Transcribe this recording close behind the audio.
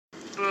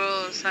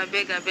girls, I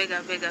beg.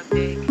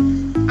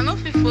 I no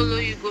fit follow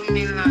you go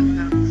mainland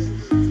now.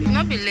 If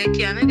not be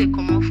lucky, I know they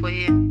come out for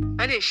here.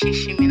 Now they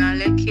shishi me na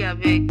lucky, I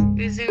beg.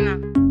 Reason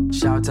now.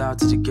 Shout out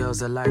to the girls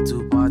that like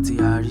to party,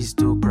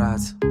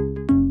 aristocrats.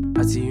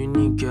 I see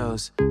unique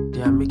girls,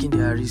 they are making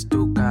the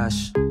aristo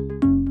cash.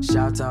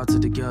 Shout out to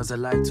the girls that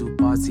like to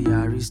party,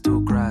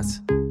 aristocrats.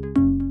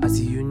 I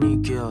see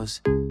unique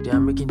girls, they are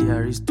making the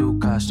aristo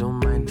cash.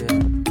 Don't mind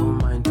them,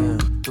 don't mind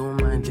them,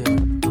 don't mind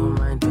them, don't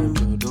mind them,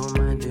 bro. Don't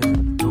mind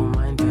them, don't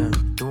mind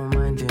them, don't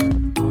mind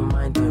them, don't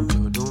mind them,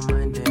 bro. Don't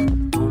mind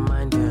them, don't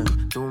mind them,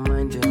 don't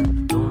mind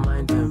them, don't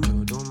mind them,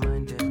 bro. Don't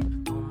mind them,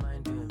 don't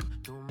mind them,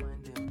 don't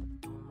mind them,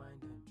 don't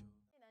mind them.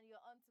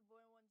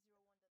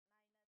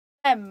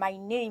 And my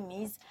name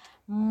is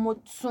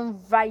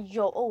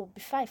Motunvayo. Oh,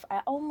 before I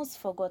almost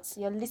forgot.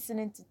 You're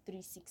listening to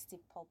 360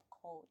 Pop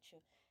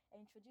Culture.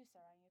 Introduce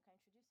her and you can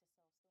introduce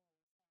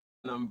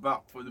yourself. And I'm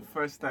back for the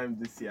first time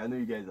this year. I know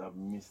you guys have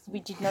missed me. We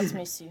did not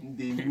miss you.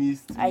 They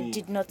missed me. I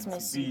did not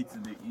miss B you. to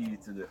the E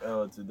to the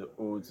L to the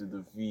O to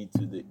the V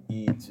to the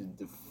E to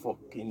the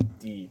fucking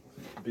D.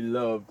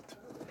 Beloved.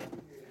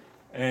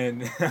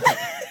 And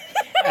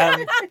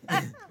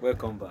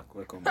welcome back.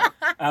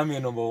 I'm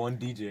your number one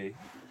DJ,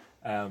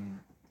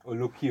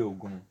 Oloki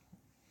Ogun.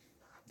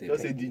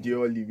 Just say DJ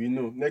Oli, we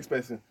know. Next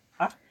person.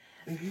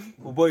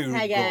 Oh boy,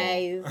 Hi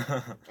guys.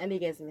 I know you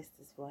guys missed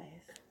his voice.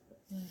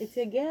 It's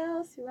your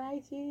girl,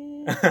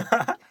 Siraji.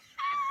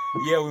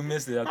 Yeah, we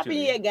missed it Happy actually.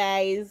 New Year,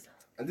 guys.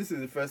 And this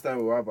is the first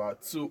time we have our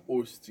two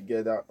hosts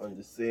together on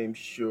the same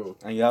show.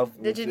 And you have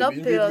They did not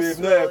We- pay we- us we've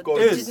well. not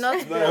They heard did not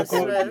calls. pay us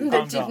Calm well. They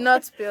down. did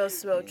not pay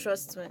us well,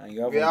 trust me. and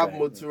you have We have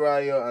one guy.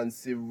 Moturayo and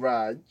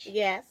Siraj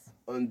Yes.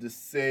 on the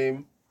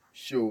same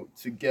show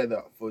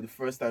together for the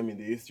first time in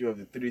the history of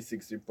the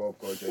 360 Pop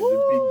Culture. It's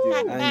a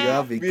big deal. And you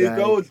have a We guy.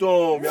 go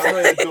dumb. We are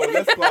not yet done.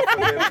 Let's clap for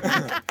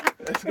them.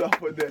 Let's clap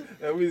for them.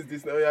 And who is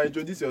this now? Yeah,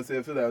 introduce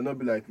yourself so that I'll not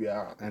be like we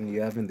are. And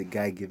you're having the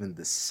guy giving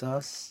the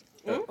sauce.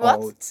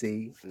 What?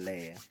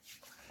 Layer.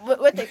 Wait,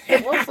 what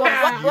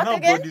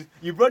again?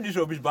 You brought this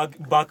rubbish back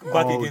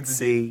again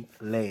today.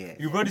 Layer.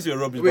 You brought this your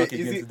rubbish Wait, back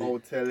is again it today.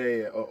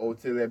 Otele or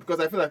Otele? Because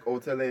I feel like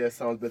Otele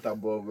sounds better,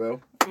 but well.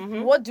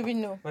 What do we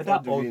know? Whether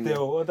What do we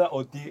hotel, whether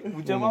hotel,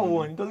 whichever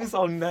one, it doesn't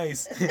sound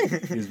nice.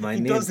 Is my It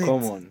name doesn't.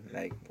 common?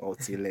 Like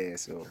Layer,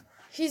 so.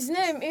 His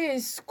name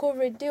is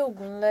Korede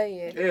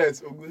Ogunlaye.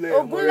 Yes, Ogule.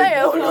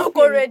 Ogunlaye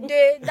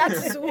Olokorede.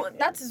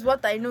 That is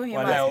what I know him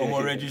Well, like as.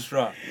 Omo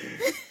registrar.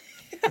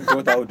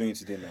 What are we doing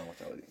today now?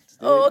 What are we doing today?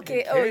 Oh,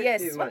 okay. Oh, Okay,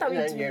 yes. it's What my- are we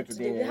yeah, doing yeah,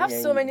 today? We yeah, have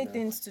yeah, so yeah, many yeah.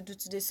 things to do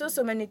today.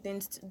 So many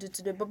things to do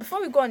today. But before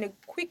we go on a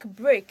quick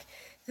break,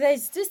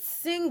 there's this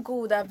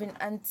single that I've been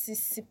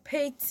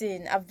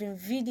anticipating. I've been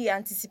really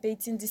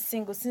anticipating this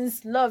single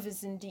since Love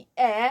is in the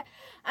Air.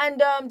 And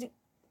the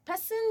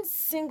person's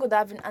single that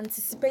I've been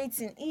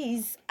anticipating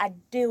is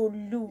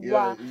Adeoluwa.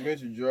 Yeah, it's going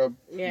to drop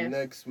Yeah.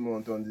 next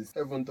month on the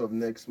 7th of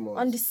next month.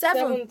 On the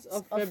 7th 7th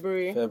of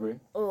February. February.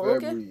 Oh,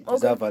 okay. February. Is Okay.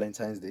 that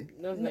Valentine's Day?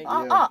 That was like,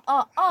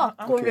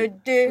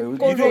 Korede, You You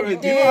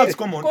don't have to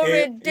come on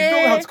air. You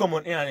don't have to come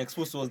on air and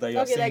expose to us that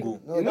you're Okay, like-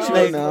 single. No, You know, chill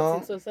like-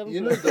 now. So 7th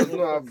You know, it of does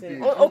February. not have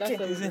big. Oh, okay.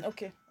 That's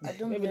Okay. I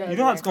don't Maybe blame You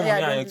don't have to come Yeah, on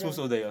I air and don't expose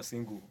to us that you're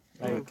single.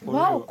 Like, for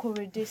Wow, real.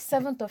 Korede,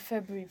 7th of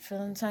February,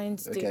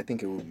 Valentine's Okay, I Day.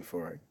 think a week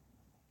before, right?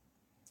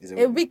 Is it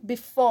A week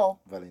before.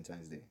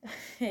 Valentine's Day.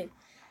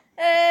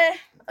 Eh,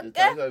 The okay.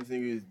 title of the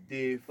thing is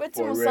Day Wait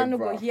till Musano go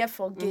Forever. here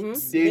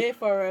forget. Day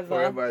forever.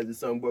 Forever is the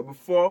song. But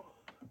before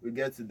we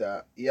get to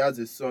that, he has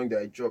a song that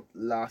I dropped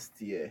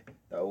last year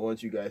that I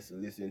want you guys to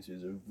listen to.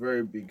 It's a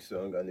very big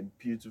song and a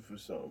beautiful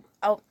song.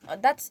 Oh,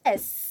 that's it.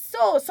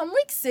 So some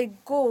weeks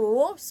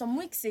ago,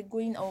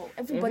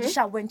 everybody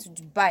went to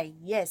Dubai.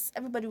 Yes,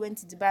 everybody went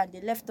to Dubai and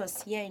they left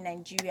us here in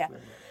Nigeria.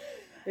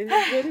 They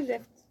didn't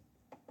left.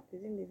 They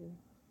didn't leave him.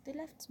 They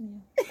left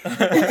me.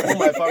 All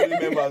my family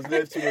members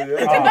left me. They went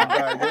to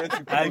Dubai. They went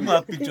to I even Korea.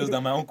 have pictures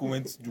that my uncle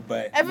went to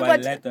Dubai.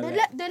 Everybody, But they,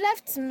 later, they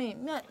left me.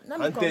 Let me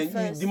And then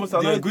confess. the most they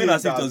were annoying going thing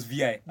as if is it was that-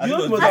 VI. You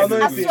know the most I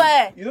annoying thing?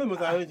 swear. You know the most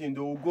annoying thing? They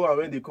will go and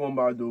when they come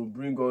back, they'll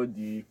bring all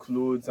the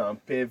clothes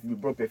and perfume. We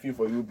brought perfume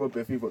for you. We brought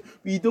perfume for you.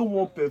 We don't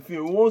want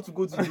perfume. We want to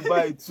go to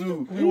Dubai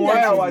too. We want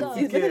our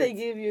It's better they ticket.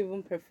 give you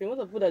even perfume.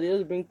 What's the food that they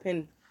just bring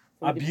pen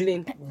from the Abi?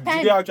 plane?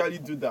 Do they actually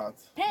do that?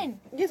 Pen.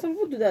 Yeah, some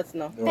people do that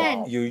now.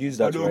 Pen. You use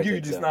Or that they'll right give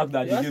you the exam. snap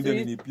that You you have gave to them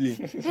in a plane.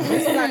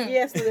 It's like,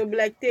 yes, so they'll be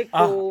like, take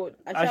Ah, code.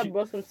 I I should should-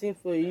 brought something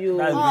for you.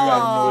 That's Oh,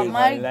 very annoying. my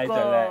I like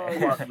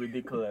God. Quite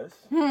ridiculous.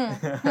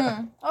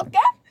 Okay.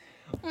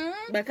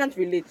 But I can't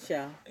relate,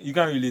 Sha. You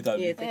can't relate that.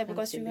 Yeah, Yeah,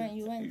 because you went.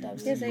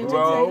 Yes, I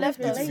Well, You left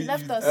us. it's- You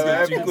left us.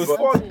 Uh, because-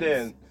 before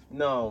then,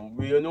 now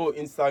we know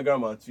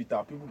Instagram and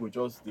Twitter. People go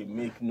just they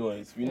make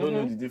noise. We don't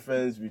know the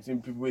difference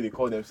between people where they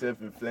call themselves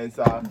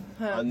influencer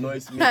and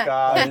noise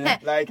maker.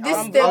 Like This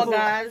I'm- stable.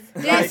 Bloggers.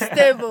 This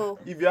stable.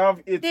 if you have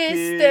 8k,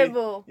 This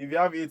stable. if you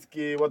have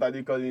 8k, what are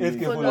they calling 8K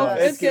it?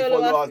 followers. 8k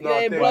followers now, You're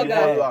a 10K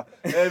blogger.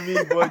 followers.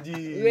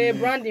 Everybody. You're a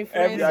brand influencer.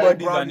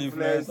 Everybody- brand is an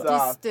influencer.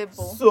 This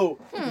stable. So,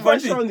 the Funny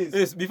question thing is,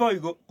 is, before you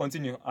go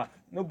continue,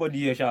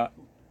 nobody here,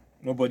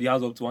 nobody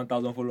has up to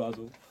 1,000 followers.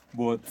 Oh.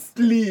 But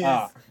Please,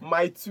 Ah.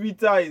 my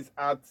Twitter is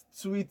at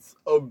Tweets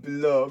of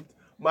Beloved.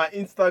 My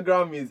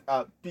Instagram is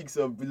at Pics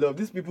of Beloved.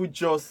 These people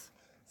just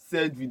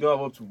said we don't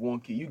have up to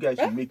 1K. You guys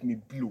should make me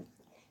blow.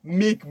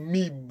 Make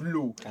me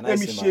blow. Can I Let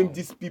me say shame mine?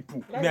 these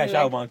people. me, I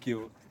shall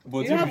 1K.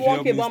 But You have if help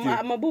 1K, me but still.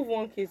 I'm above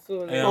 1K, so.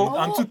 Like,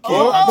 I'm 2K.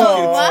 Oh,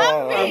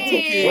 I'm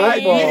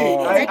 2K.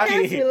 mommy. I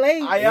can't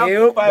relate. I am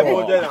Yep.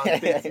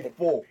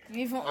 534. You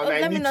even, And I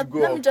let me need not. to go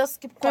Let me up.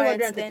 just keep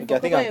quiet 500 then. Okay, I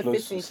think Cover I'm your close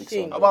face to in 600.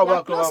 shame. About You're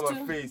what close cover my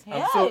to- face.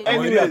 Yeah, So you I'm already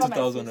anyway, at cover my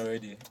 2,000 face.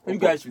 already. you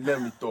guys should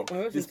let me talk.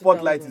 Already The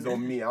spotlight 2000. is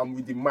on me. I'm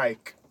with the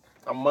mic.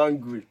 I'm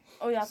angry.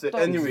 Oh yeah. So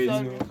talk, anyways,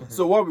 sorry.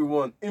 so what we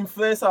want,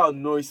 influencer or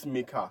noise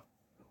maker.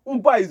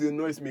 Umba is a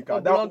noise maker.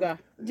 Or blogger.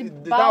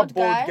 That bald bald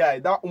guy? guy,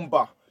 that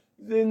Umba,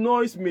 is a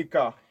noise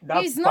maker.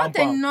 That's He's not a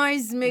pam-pam.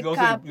 noise maker.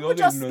 also- he's People also a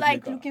just noise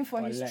like maker. looking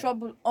for his Wallahi.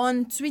 trouble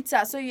on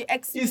Twitter. So you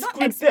It's don't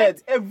scripted,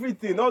 expect.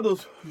 everything, all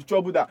those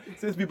trouble that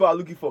since people are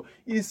looking for,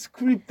 is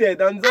scripted,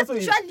 and it's also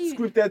his Actually-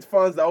 scripted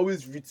fans that are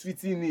always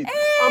retweeting it.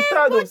 I'm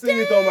tired of seeing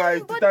it on my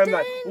but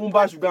timeline. then-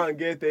 Umba should go and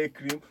get a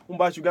cream.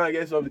 Umba should go and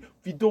get something.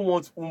 We don't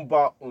want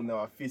Umba on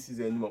our faces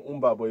anymore.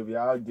 Umba, but if you're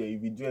out there,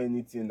 if you do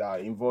anything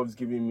that involves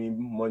giving me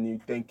money,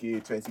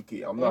 10K,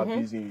 20K, I'm not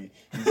abusing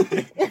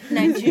you.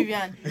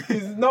 Nigerian.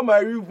 It's not my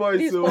real voice,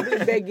 This so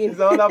public begging. it's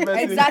another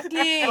person.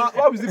 Exactly.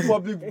 What is the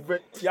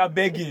public? You're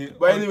begging.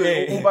 But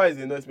anyway, Okay. Umba is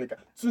a noise maker.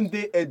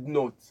 Tunde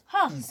Ednot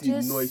Huh, is a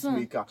Jesus, noise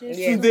maker. Jesus.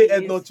 Yes, Tunde he is.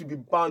 Ednot should be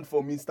banned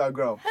from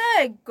Instagram.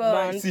 Hey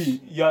God. Man.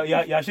 See,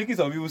 you're shaking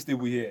some people's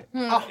table here.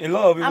 A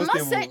lot of I'm people's not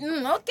table.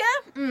 saying. Okay.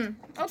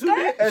 Okay.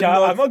 Tunde I'm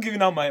Ednot. not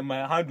giving out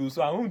my handle,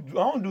 so I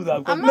won't do that.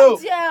 I'm because- No,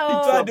 not there.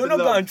 it's oh. They're not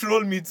gonna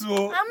troll me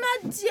too. I'm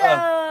not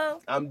there.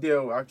 I'm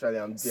there, actually,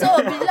 I'm there. So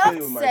I'm telling Beloved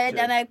you my said,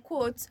 chest. and I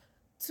quote,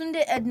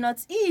 Tunde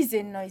Ednot is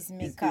a noise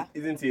maker.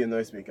 Isn't he a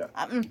noise maker?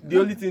 Mm. The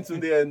only thing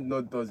Tunde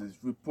Ednot does is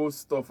repost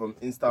stuff from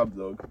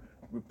Instablog,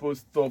 repost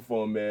stuff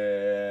from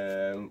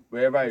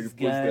wherever he reposts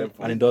guy- them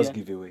from, And it does Yeah.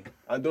 give away.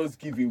 and does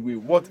give away.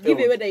 What Give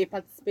else? away that you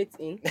participate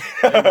in.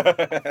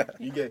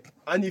 You get,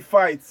 and he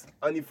fights.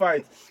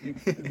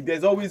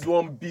 There's always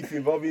one beef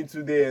involving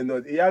Tunde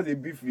Ednot. He has a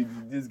beef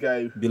with this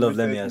guy. Beloved,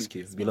 let me recently. ask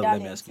you. Beloved,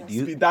 let me ask you. Do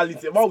you,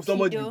 Speedality. Why would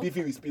somebody be Speedo.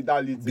 beefing with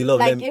Speedality? beloved,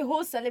 let Like me, a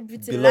whole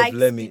celebrity beloved,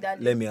 likes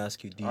let me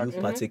ask you. Do you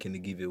Okay. partake in the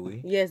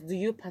giveaway? Yes, do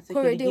you partake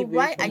in the Korede, giveaway?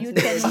 why are you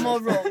telling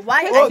Moro?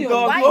 Why are Hold you?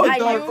 on, Why hold are on,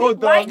 you?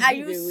 hold Why on. are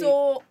you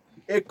so?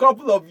 A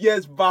couple of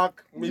years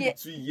back, maybe Yeah.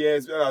 2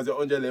 years, when I was at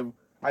 100 level,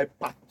 I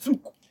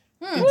partook.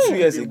 Hmm. 2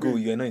 years ago,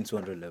 you were not in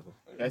 200 level.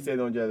 I said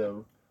 100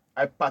 level.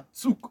 I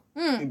partook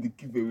in the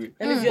giveaway.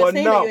 And if you're But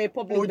saying now, that you're a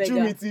public beggar.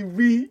 Ojumiti,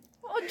 we,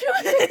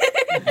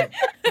 Ojú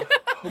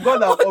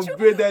God have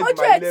upgraded Ojú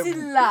my ẹ ti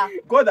level. là.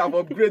 God have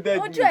upgraded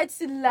Ojú me. ẹ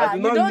ti là. I do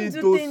You not don't need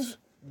do things.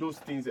 those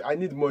things. I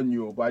need money,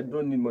 but I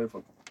don't need money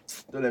for.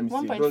 Don't let me see.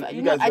 1.5. Don't,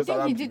 You know, I just think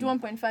allow he me did to-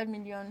 1.5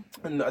 million.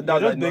 No, You're that's just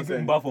like begging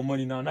nothing. back for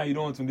money now. Now you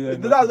don't want to do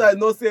that. That's why I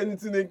not say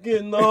anything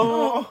again. No.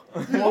 Oh,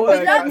 But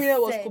that that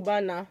million was said-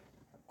 Cubana.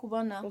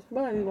 Kubana.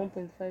 Cubana did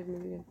 1.5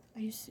 million.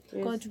 Are you see?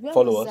 Yes. God, where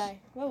Followers. was I?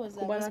 Where was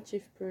I? Cubana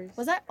chief priest.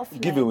 Was I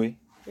offline? Giveaway.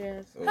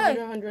 Yes. Hey.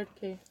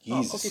 100K.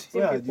 Jesus.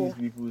 15 Where are people. these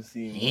people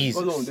seeing?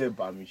 Jesus. Because of them,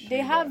 Bamishi,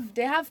 They man.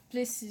 have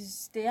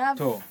places. They have.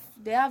 So-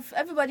 They have.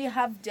 Everybody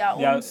have their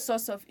Yeah. own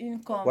source of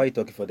income. Why are you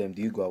talking for them?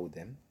 Do you go out with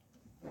them?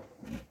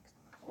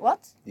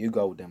 What? Do you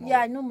go out with them? Yeah,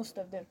 I know most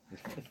of them.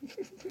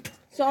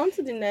 So on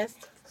to the next.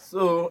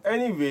 So,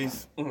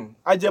 anyways,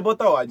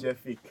 Ajebota or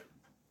Ajefik?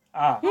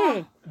 There are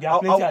I'll-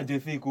 plenty of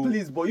Jeffy.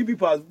 Please, but you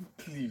people are,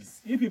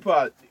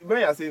 when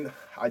you're saying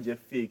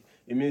Ajefik,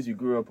 it means you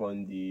grew up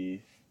on the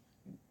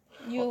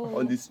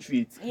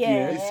street.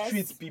 Yes. The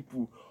street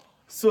people.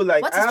 So,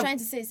 like, What I he's have trying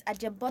to say is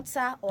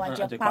Ajebota or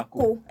Ajepako.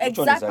 Ajepako. Which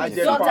one is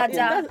Exactly. Ajepako? So Ajepako.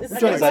 that It's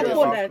Which one is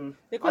Ajepako.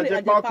 They call it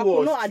Ajepako Ajepako,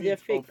 or not street or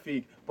Ajefake.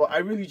 fake. But I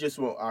really just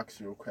want to ask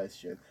you a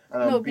question.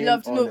 And no, I'm being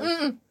beloved, no.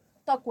 honest.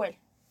 Talk well.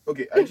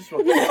 Okay, I just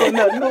want.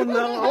 No,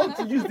 I want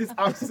to use this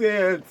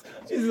accent.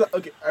 Jesus,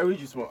 okay, I really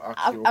just want to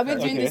ask you. a Are we question.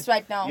 doing this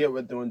right now? Yeah,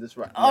 we're doing this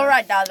right now. All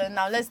right, darling.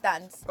 Now let's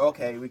dance.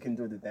 Okay, we can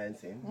do the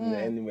dancing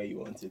any way you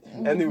want it.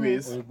 Mm-hmm.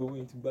 Anyways,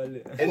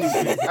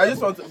 I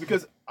just want to,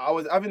 because I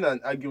was having an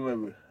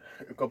argument with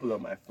a couple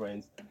of my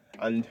friends,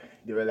 and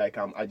they were like,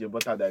 "I'm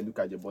Ajebota, that I look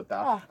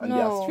Ajebota, and they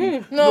are no.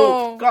 street."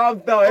 No. Calm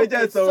down.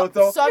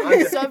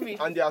 Okay, sorry.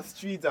 And they are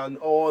street and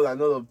all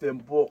of them.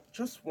 But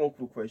just one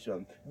quick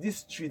question: these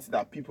streets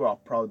that people are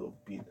proud of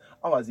being,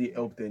 how has it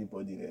helped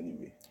anybody in any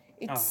way?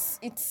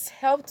 It's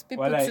helped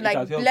people Well, to it like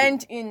has helped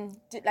blend in,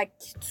 like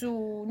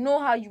to know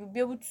how you will be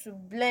able to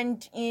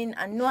blend in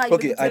and know how you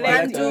Okay, will be I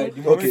able to think-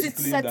 handle okay.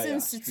 certain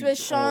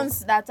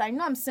situations that I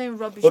know I'm saying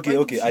rubbish. Okay, but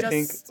okay. it's I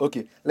think just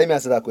okay. Let me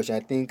answer that question.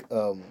 I think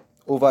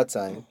over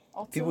time,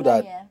 people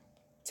that yeah.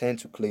 tend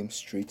to claim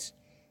streets,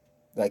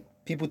 like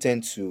people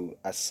tend to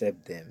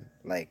accept them.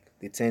 Like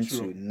they tend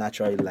True. to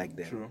naturally like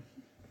them. True.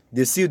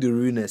 They see the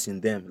realness in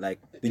them. Like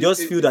they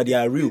just feel that they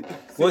are real.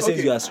 Once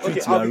you are street,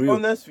 you I'll are be real.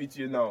 honest with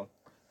you now.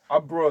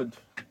 Abroad,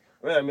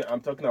 when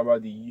I'm talking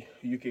about the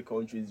UK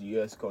countries, the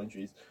US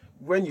countries,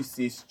 when you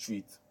say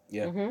street,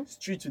 Yeah.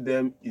 street to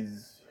them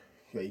is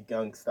you're a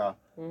gangster,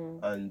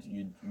 and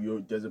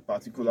you there's a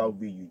particular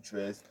way you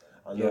dress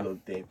and Yeah. all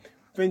of them.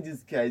 When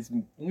these guys,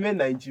 when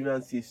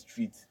Nigerians say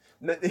street,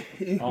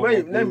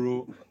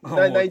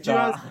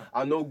 Nigerians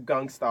are no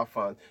gangster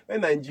fans.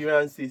 When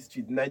Nigerians say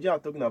street, Nigerians are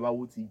talking about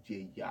what is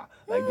yeah.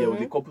 Like there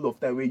was a couple of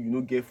times where you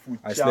know get food.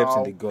 I slept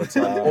in the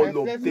gutter. and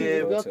all of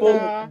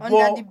them.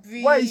 Under the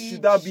bridge. Why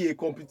should that be a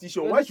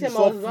competition? Why should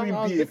suffering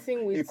I was be getting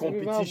a with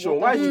competition?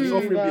 River Why should Water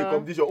suffering be a River.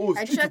 competition? Oh,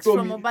 I street trekked told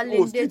from me. Obalende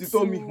Oh, street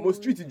told me. to-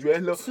 Most street is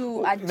well.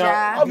 To Now,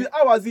 Aja.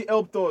 How has he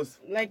helped us?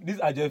 Like This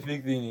Ajay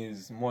fake thing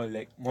is more or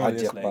less like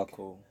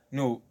Ajepako.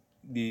 no.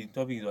 The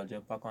topic is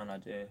Ajay Pako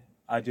and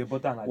Ajay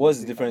Butter and Ajay What's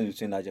the fake. difference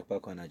between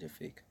Ajepako and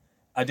Ajefake?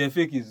 Ajay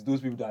fake is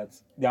those people that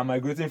they are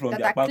migrating from That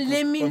their are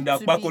claiming to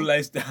Pako be-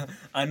 lifestyle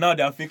and now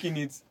they are faking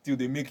it till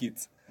they make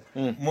it.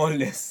 More or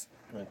less.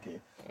 Okay.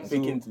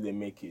 Faking till they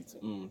make it.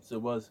 So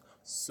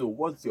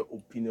what's your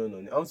opinion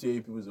on it? I want to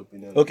hear people's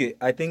opinion. Okay,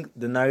 I think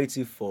the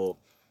narrative for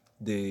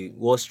the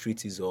Wall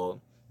Street is or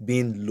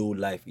being low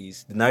life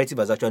is the narrative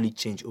has actually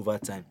changed over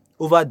time.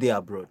 Over there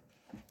abroad,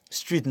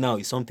 street now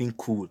is something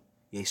cool.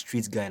 You're a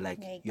street guy, like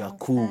you are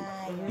cool.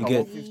 You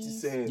get 50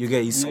 cents. you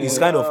get it's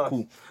kind of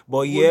cool.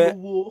 But yeah,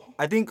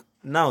 I think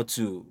now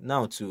too,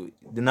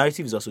 the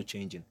narrative is also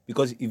changing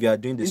because if you are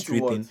doing the Into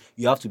street what? thing,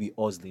 you have to be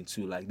hustling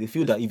too. Like they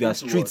feel that if you are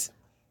Into street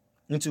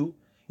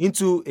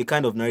into a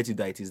kind of narrative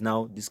that it is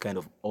now this kind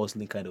of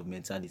hustling kind of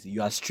mentality.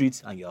 You are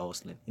street and you are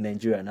hustling in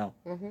Nigeria now.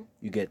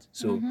 You get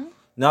so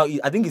now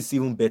I think it's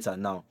even better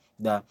now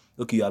that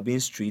okay you are being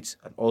street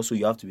and also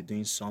you have to be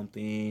doing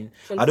something.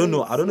 I don't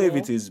know if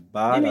it is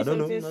bad. maybe I don't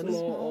know. something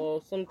small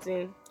or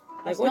something.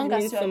 Like As what long do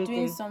you as mean you are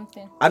doing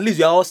something? something. At least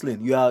you are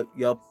hustling. You are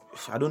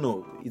I don't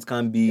know. It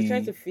can be You're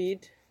trying to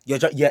feed.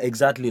 yeah,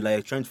 exactly. Like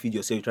you're trying to feed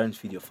yourself, you're trying to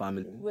feed your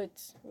family.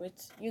 Wait.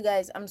 You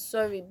guys, I'm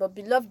sorry, but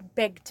Beloved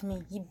begged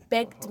me. He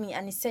begged me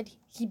and he said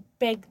he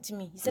begged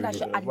me. He said I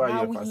should Why are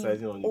allow you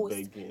emphasizing him on the host.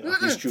 begging?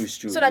 It's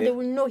true. So that yeah. they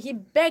will know he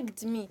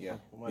begged me. Yeah.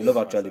 Why Love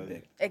you actually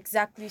emphasizing? beg.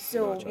 Exactly.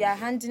 So we are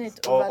handing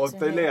it Or over to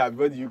tell him. her,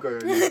 what do you call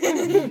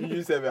it?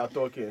 You said we are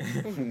talking.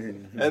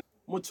 And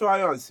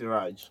Motuayo and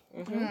Siraj,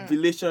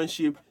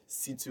 relationship,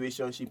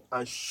 situationship,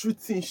 and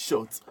shooting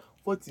shots.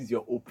 What is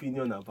your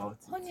opinion about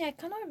it? Honey, I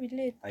cannot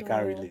relate. I though.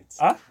 can't relate.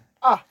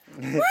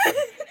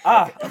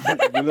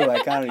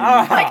 I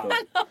can't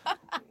relate.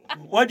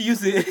 What do you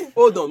say?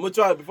 Hold on,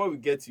 Motuayo, before we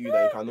get to you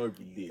that you cannot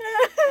relate.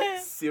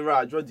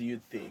 Siraj, what do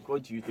you think?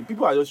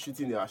 People are just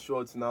shooting their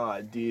shots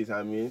nowadays.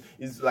 I mean,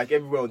 it's like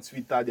everywhere on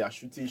Twitter, they are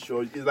shooting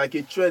shots. It's like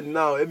a trend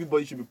now.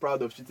 Everybody should be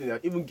proud of shooting their...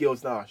 Even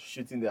girls now are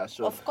shooting their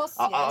shots. Of course,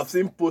 I've yes.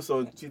 seen posts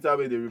on Twitter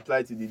where they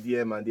reply to the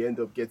DM and they end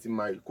up getting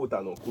married, quote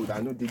and unquote. I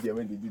know they did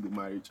when they do the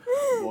marriage.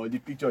 Or the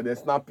picture, they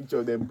snap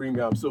picture, then bring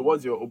them. So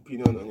what's your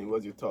opinion on it?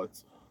 What's your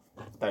thoughts?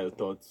 What are your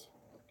thoughts?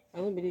 I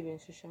don't believe in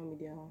social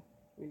media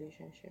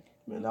relationship.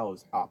 Man, that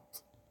was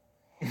apt.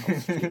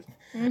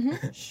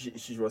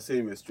 She was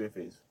saying with a straight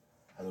face,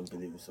 I don't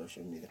believe in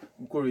social media.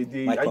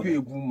 Korede, My are comment. you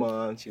a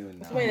woman? Chill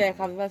now. Somebody that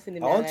I've never seen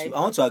in I my want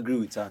life. to agree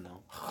with her now.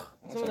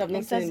 Someone I've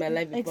not seen in my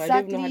life before. I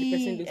don't even know how the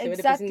person looks. Like,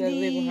 the person doesn't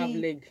even have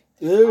leg.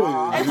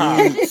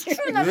 It's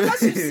true now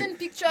because you've seen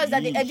pictures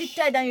that they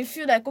edited and you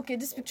feel like okay,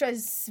 this picture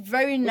is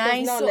very Because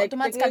nice, now, so like,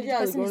 automatically the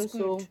technology has person is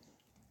grown good.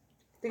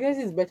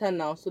 technology is better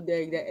now, so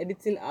they're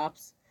editing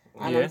apps.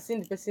 And Yeah. I'm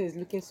seeing the person is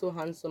looking so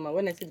handsome, and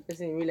when I see the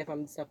person in real life,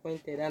 I'm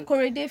disappointed. And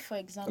Korede, for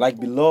example. Like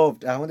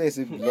beloved. I want to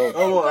say beloved.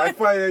 Oh, I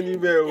find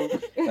anywhere.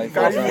 Like,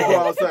 Carry me go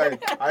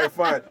outside. I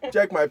find.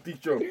 Check my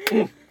picture.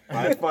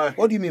 I find.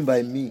 what do you mean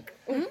by me?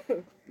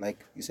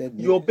 Like you said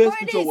me. Your best Korede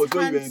picture is was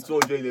when you were in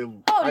handsome. 200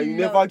 level. Oh, and you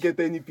Lord. never get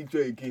any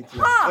picture again.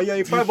 And you're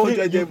in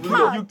 500 level.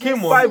 law. You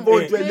came on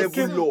 500 you level.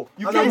 came- law.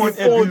 You And came I'm on in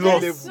 400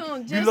 Beloved.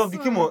 level. Beloved, you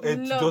came on to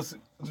Love.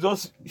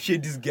 just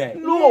shade this guy.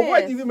 No, why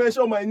Yes. did you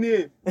mention my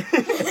name?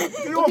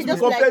 You want to just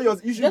compare like-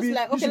 yours? You should just be.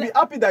 like- You okay, should be like-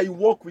 happy that you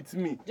work with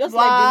me. just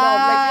Wow.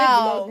 like the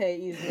beloved hair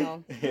is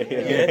now.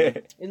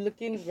 Yeah. It's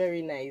looking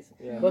very nice.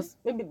 Yeah. But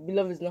maybe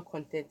beloved is not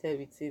contented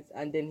with it,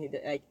 and then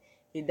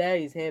he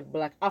dyed his hair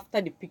black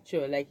after the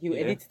picture. Like he will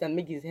Yeah. edit it and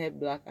make his hair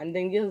black, and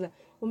then girls like,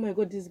 oh my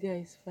god, this guy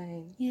is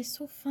fine. You're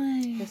so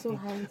fine. You're so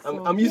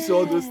handsome. I'm used to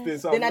all those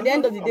things. So then I'm at the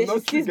end not- of the I'm day, not she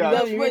sees triggered.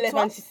 beloved in real Wait, life,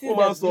 what? and she sees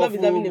Woman that beloved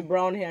is having a suffer.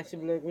 brown hair. She'll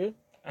be like,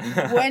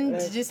 When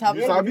did this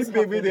happen? You sabi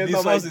baby The there's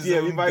not my source is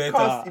DM. even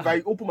better. If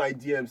I open my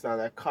DMs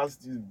and I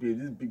cast this babe,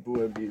 this big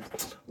boy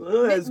babes,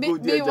 let's go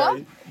Be there, what?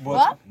 Jai. But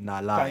What? Nah,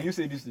 can lie. you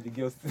say this to the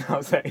girls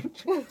outside?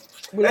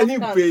 beloved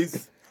can't.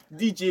 Anyways,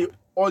 DJ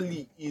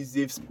Oli is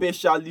a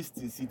specialist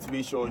in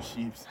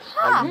situationships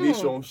and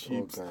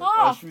relationships Okay.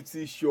 and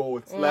shooting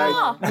shots.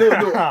 Like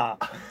no,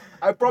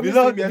 I promised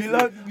him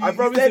yesterday. I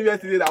promised him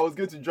yesterday that I was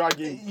going to drag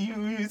him.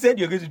 You said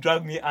you're going to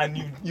drag me and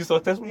you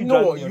successfully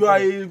No, dragged me. you are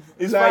yourself.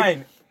 a It's like,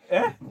 fine.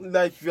 Eh?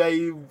 Like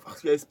you're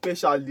a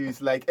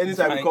specialist. Like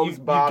anytime he fine. comes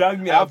You back,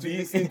 drag me I have a to bit.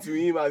 listen to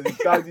him as he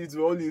tells you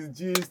to all his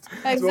gist. to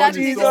all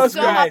Exactly. his This Jesus is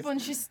stuff. what Christ.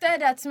 happened. She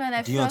stared at me and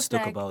I Do you want to felt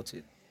talk like about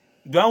it?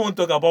 Do I want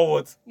to talk about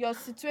what? your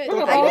situation.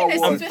 Talk Are you in a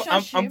about what?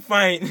 situation? I'm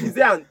fine. Is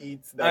there an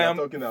eat that I you're am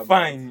talking about?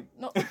 fine.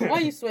 No. Why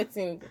are you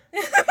sweating?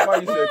 Why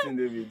are you sweating,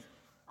 David?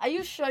 Are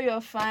you sure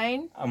you're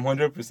fine? I'm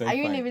 100% Are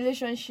you in a fine.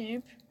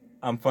 relationship?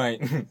 I'm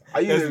fine.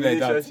 Are you in a Let's do like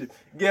that. relationship?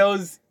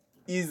 Girls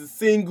is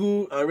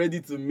single and ready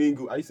to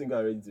mingle. Are you single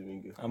and ready to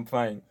mingle? I'm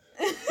fine.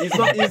 It's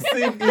not. It's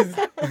single.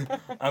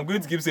 It's, I'm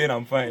going to keep saying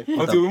I'm fine.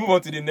 Until we move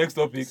on to the next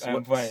topic,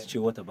 I'm fine.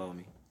 Chill, what about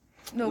me?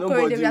 No,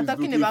 Nobody Corey, we are is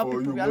talking looking about for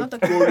people. you, We are not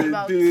but talking Corey,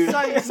 about. they-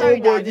 Sorry,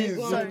 nobody Daddy.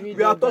 is. Sorry.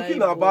 We are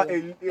talking about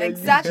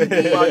Exactly.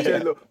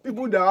 bachelor,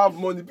 people that have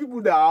money,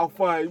 people that are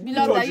fine. Which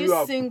Beloved, one are do you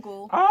have?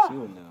 single?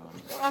 Chill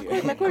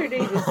now. My Corey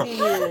is a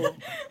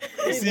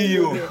CEO. See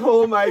you.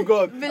 Oh my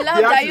God. Beloved,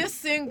 They are actually- you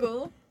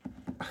single?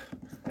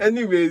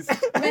 Anyways,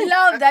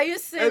 Beloved, are you anyway,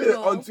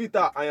 single? on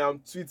Twitter, I am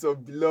Tweets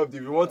of Beloved.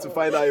 If you want to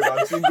find out if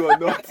I'm single or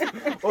not.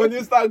 On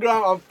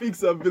Instagram, I'm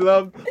Pics of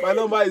Beloved. My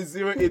number is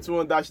 081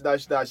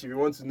 If you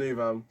want to know if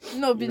I'm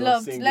No,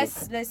 beloved. single.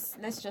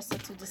 Let's just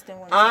settle this thing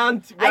one.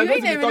 And we Are you going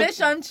in to a be talking-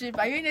 relationship?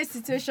 Are you in a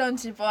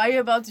situationship? Or are you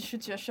about to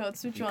shoot your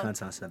shots? Which You one?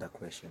 can't answer that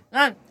question.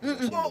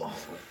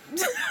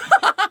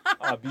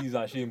 Abi's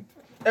ashamed.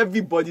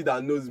 Everybody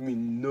that knows me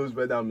knows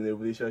whether I'm in a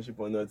relationship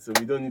or not, so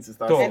we don't need to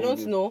start. Talk. I saying don't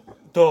this. know.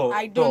 Thor,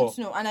 I don't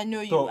know, and I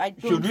know you. Thor, I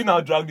don't. should we now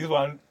drag this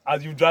one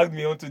as you dragged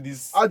me onto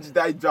this? How did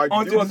I drag you?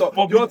 Onto Do you want this to,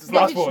 public you want to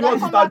start, platform. you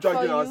want to start Should I come back dragging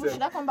for you? ourselves?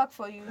 Should I come back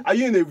for you? Are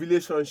you in a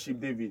relationship,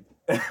 David?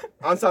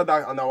 Answer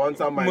that and I'll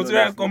answer mine.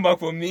 Motura honestly. come back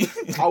for me.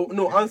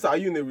 No, answer. Are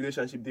you in a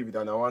relationship, David?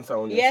 And I'll answer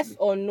honestly. Yes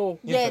or no?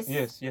 Yes.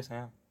 yes, I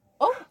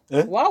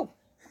am. Wow.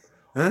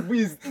 Who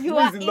is You who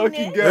are is the in lucky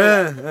it?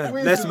 girl? Who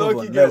is Let's the move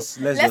lucky on. girl? Let's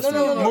Let's just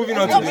move on. Moving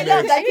on No, to the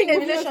beloved, next. are you in a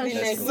Moving on to the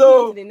relationship? next.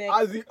 So, To the next.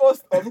 as the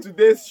host of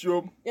today's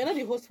show, You're not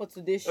the host for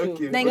today's show.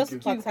 Okay, Just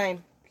okay. part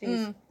time,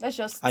 please. Let's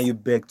just. And you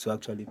beg to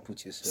actually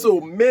put yourself.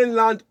 so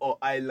mainland or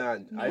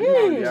island? I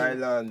live on the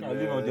island. I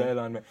live on man. the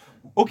island, man.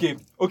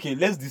 Okay,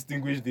 let's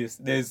distinguish this.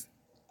 There's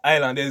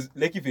island, there's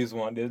Lekki phase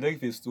 1, there's Lekki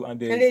phase 2, and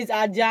And there's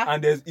Aja.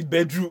 there's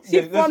Ibedru.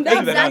 See, from that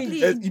Exactly.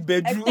 There's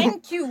Ibedru.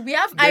 Thank you. We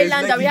have There's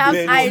island and we Lekki have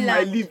Village. I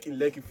island. live in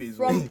Lekki phase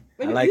From one.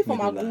 when I you like live from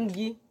Middleland.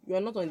 Agungi, you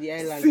are not on the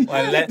island. Which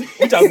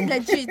Agungi?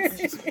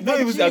 Legit.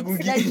 Don't even say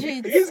Agungi.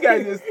 Legit. This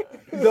guy just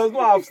he does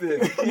not have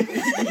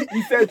sense.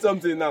 He said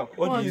something now.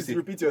 What did you Please say?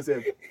 repeat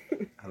yourself.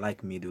 I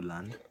like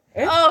Middleland.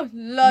 Oh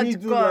Lord God.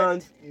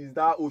 Midland is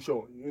that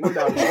ocean. You know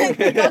that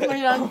ocean. Not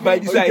mainland. By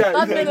the Okay, side. Not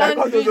like mainland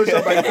all those bridge.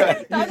 ocean by the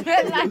side. Not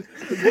mainland.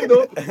 You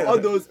know all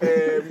those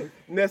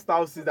nest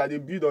houses that they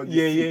build on the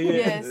Yeah, sea? yeah, yeah.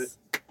 Yes.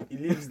 He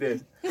lives there.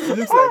 He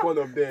looks like one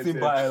of them. Simba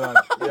sef. Island.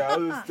 Yeah,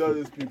 all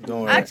those people. Don't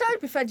I worry. actually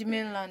prefer the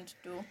mainland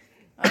though.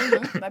 I don't know.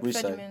 I Which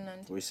prefer the side?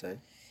 mainland. Which side?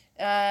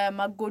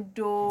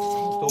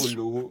 Magodo. So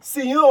low.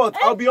 See, you know what?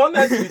 I'll be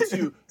honest with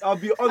you. I'll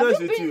be Have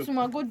honest you with been you. to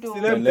Magodo?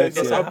 See, let me, Let's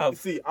yes, see. I'll-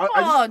 see, I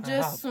Oh,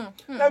 just, just.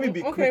 let me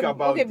be quick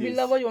about okay, this.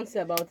 Bila, what do you want to say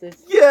about it?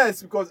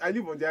 Yes, because I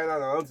live on the island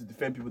and I want to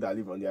defend people that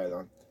live on the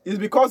island. It's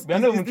because We are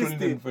not it's even this trolling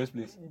them in thing. the first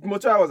place.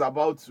 Mocha was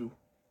about to.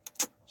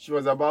 She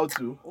was about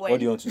to. What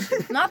do you want to say?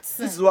 Not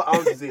This is what I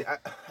want to say.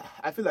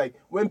 I feel like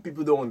when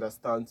people don't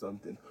understand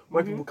something,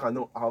 when people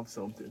cannot have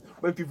something,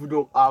 when people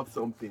don't have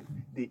something,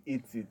 they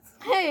hate it.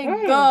 Hey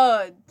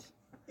God.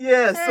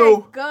 Yeah, Hey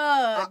so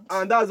God.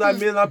 and that's why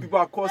mainland people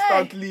are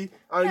constantly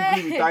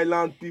angry with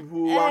island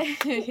people.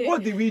 Hey.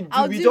 What did we do?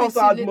 I'll We do just it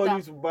had later.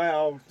 money to buy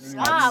house.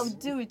 I'll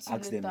do it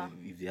Ask later. them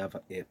if they have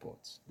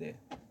airports there.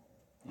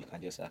 You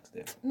can just ask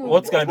them. No,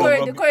 What kind of Corey,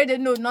 rub- the Corey,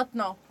 no, not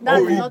now.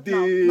 That's Oh, not they-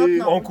 now. Not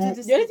now. Uncle. We'll do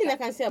this The only thing I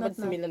later. can say about Not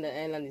this now. mainland and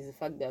island is the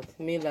fact that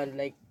mainland,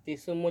 like,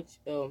 there's so much,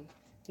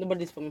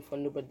 nobody's coming for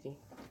nobody.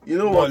 You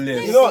know More what? or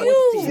less. You know what?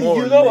 You. See, More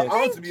you or know what? less. I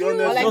want to be Thank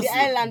you. honest. Or like Just the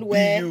island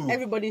where you.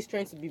 everybody's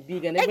trying to be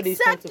big and everybody's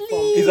trying to Exactly.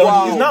 form. It's,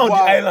 Wow, it's now on the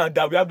wow. island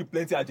that we have the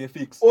plenty at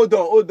fix. Hold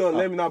on.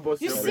 Let me not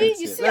bust You your see, brain.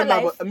 you see Let your me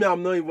not life. I mean,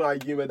 I'm not even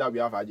arguing whether we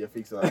have Ajay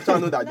fix or not. I'm trying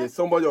to know that there's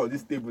somebody on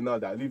this table now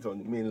that lives on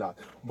the mainland,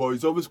 but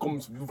he's always coming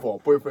to look for a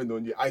boyfriend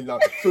on the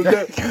island. So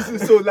then,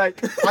 so like,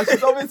 and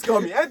she's always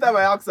coming. Anytime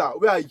I ask her,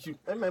 where are you?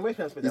 And my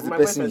boyfriend's Is the my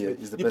person boyfriend's here?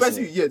 friend. Is the the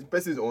person person? Yes, the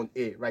person is on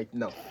air right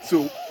now.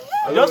 So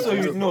I Just don't so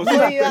you know. So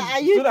that-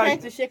 are you so that- trying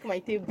to shake my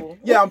table?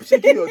 Yeah, I'm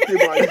shaking your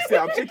table. And you say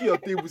I'm shaking your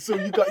table, so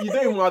you don't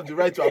even have the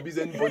right to abuse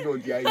anybody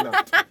on the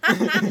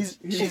island.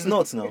 She's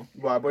not now.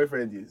 But her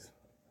boyfriend is.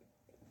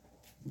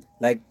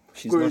 Like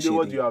she's Korede, not shady.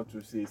 what do you have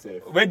to say, sir?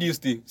 Where do you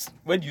stay?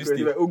 Where do you stay?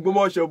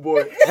 Ogbomoso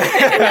boy.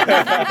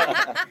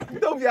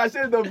 Don't be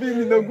ashamed of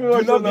being in Do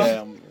Ogbomoso not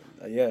now.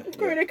 Yeah.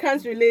 Corey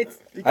can't relate.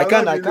 You I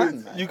can. cannot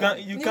relate. You can.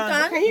 You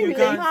can? Can you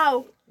relate?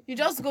 How? You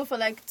just go for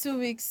like 2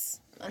 weeks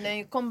and then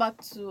you come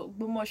back to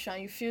Ogbomoso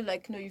and you feel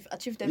like, no, you've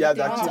achieved Yeah, everything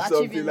they you want achieve to achieve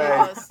something in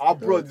like Lagos.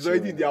 abroad. It's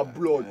already in their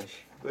blood.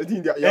 Already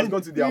in their, he has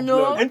gone to their You know?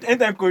 blood.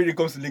 Anytime Corey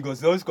comes to Lagos,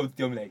 he always comes to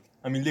tell me like,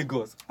 I'm in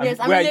Lagos. Yes,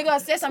 I'm where in are you-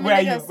 Lagos. Yes, I'm in Where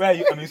are you? Lagos. Where are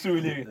you? I'm in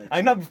Surulere.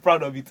 I'm not be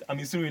proud of it. I'm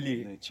in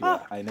Surulere. No,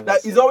 chill. I never. Like,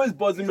 said- it's always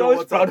buzzing He's me on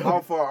always WhatsApp. proud of How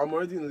it. far? I'm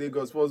already in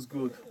Lagos. What's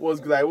good? What's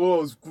good? Like, what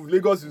was good?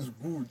 Lagos is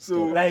good.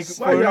 So, Like,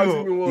 why are you for asking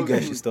real. me You what's guys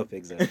good? should stop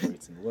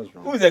exaggerating. What's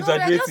wrong? Who's No, we're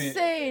exaggerating? just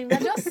saying. We're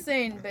just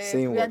saying, babe.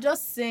 Saying We are what?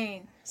 just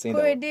saying. Saying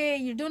that what? Korede,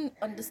 you don't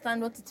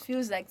understand what it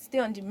feels like to stay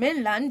on the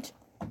mainland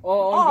Or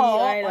or on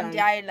the island. on the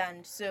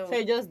island. So, So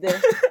you're just there.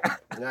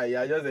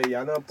 Yeah,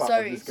 you're not part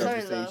Sorry, of this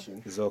sorry,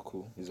 conversation. It's all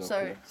cool. It's all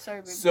sorry,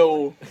 baby.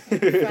 So,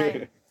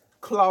 Fine.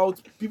 cloud,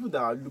 people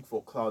that look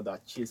for cloud,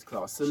 that chase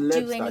cloud, celebs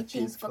Do that anything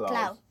chase for cloud.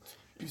 clout.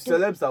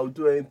 Celebs that will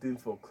do anything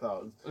for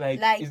cloud. Like,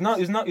 Like- it's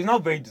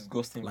not very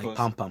disgusting. Like because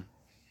Pam Pam.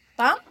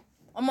 Pam?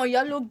 Omo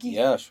yellow gi.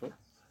 Yeah, sure.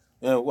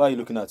 Yeah, why are you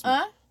looking at me?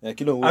 Huh? Yeah,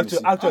 Kilo, what you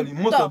Actually,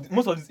 On most top.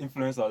 of these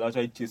influencers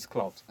actually chase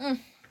clout.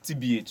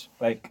 TBH,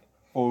 like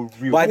for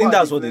real. But I think Who are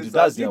that's the what they do. influencers?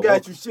 That's You their guys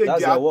work. should shake That's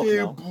their their work now.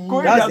 table.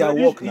 Corey That's has their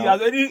already- work He now.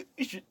 has already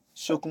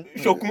Shokun.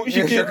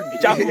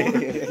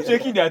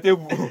 shaking their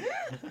table.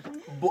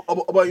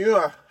 But you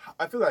know,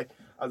 I feel like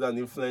as an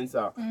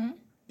influencer,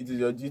 it is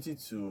your duty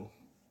to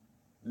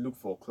look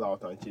for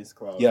clout and chase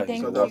clout. Yeah,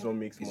 Thank because you. that's what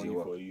makes It's money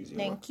your for work. you.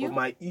 Thank you. But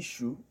my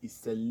issue is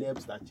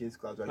celebs that chase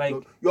clout. Like-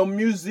 Your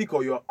music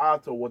or your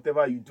art or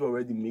whatever you do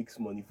already makes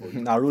money for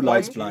you. Now roll Why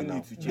out do you plan need now.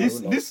 to chase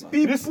This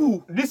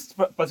people? this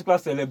particular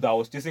celeb that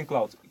was chasing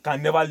clout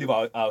can never leave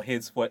our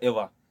heads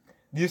forever.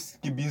 This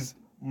Kibi's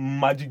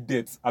magic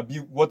death.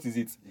 What is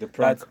it? The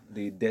prank, That-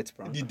 the death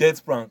prank. the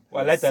death prank.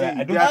 Well, I See, don't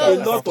there think are I a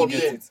can lot of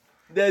forget them. it.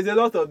 There's a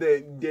lot of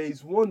them. There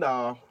is one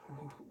that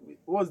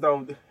was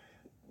down.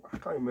 I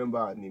can't remember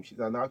her name. She's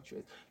an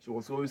actress. She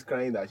was always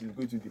crying that she's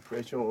going to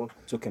depression.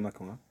 It's okay,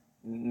 Makoma.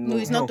 No,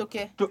 it's not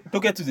okay. To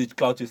get to the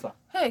cloud chaser.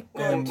 Hey,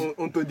 God.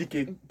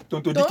 Ontodike.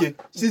 Tonto Dike.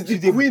 She's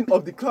the queen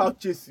of the cloud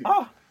chasing.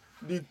 Ah.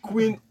 The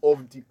queen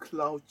of the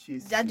cloud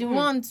chasing. They're the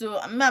one to.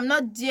 I'm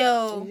not there.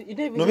 Oh. You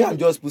don't even No, me, hear- I'm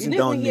just putting you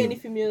don't down even hear name. any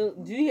female.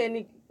 Do you hear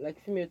any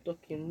like female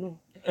talking? No.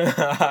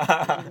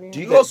 Do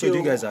you guys, so do you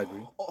Okay, guys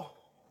agree?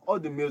 all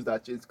the males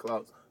that chase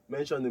clouds.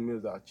 Mention the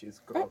males that chase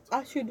clouds.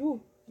 I should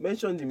do.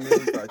 Mention the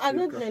males that I chase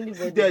don't clouds. know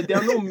anybody. There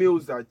are no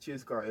males that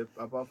chase clouds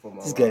apart from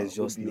This our guy is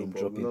just OBO, name but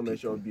dropping we'll not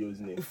mention people. Bio's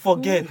name.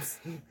 Forget.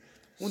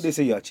 When they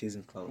say you are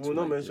chasing clouds, We will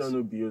not like mention this.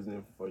 no Bio's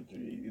name for you.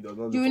 It does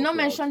not look You will for not clout.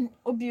 mention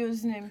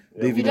Obio's name.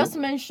 David, You no? just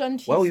mentioned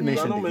his Why will you name. We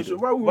mention cannot Davido? mention.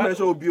 Why would we Why-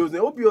 mention Obio's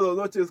name? Obio does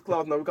not chase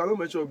cloud now. We cannot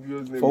mention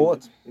Obio's name. For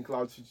what? In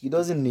cloud. He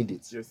doesn't need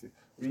it.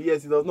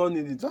 Yes, he does not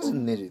need it.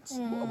 Doesn't need it.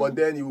 But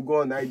then you will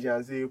go on IG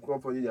and say,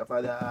 come for your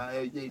father,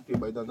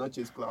 but he does not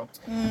chase cloud.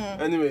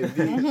 Anyway,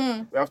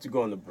 we have to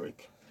go on a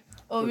break.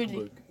 Oh, Quick really?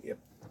 break. Yep.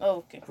 Oh,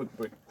 okay. Quick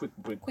break. Quick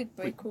break.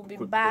 We'll be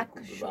quick back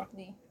break, we'll be back.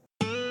 shortly.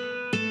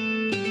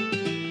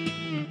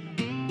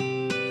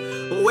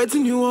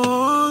 Waiting you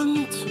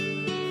want,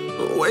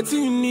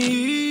 waiting you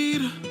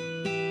need.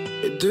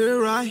 You're there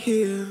right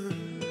here,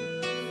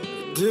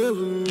 you're there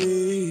with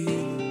me.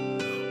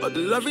 All the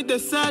love you they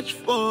search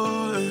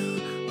for,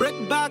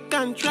 break back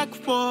and track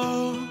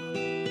for.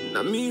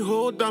 Now me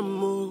hold them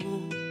more,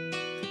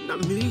 now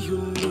me you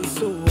know.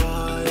 So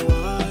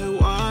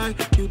why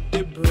you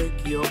they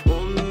break your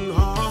own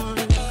heart?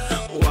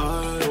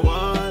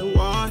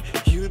 Why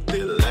you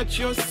they let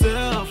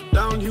yourself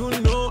down? You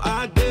know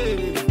I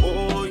did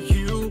for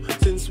you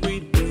since we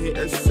did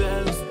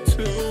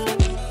SS2.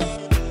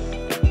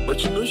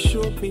 But you know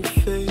show me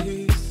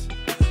face,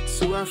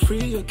 so I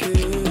free your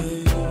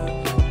case.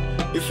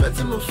 If I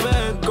tell my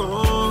fair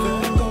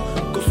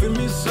gone, go feel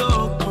me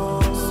so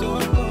calm,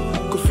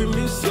 go feel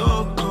me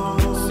so calm,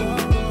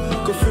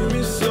 go feel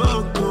me so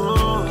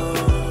calm.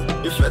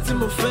 If I tell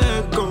my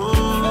fair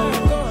gone,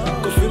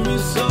 go feel me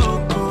so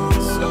calm,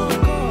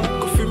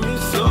 go feel me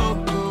so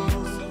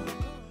calm.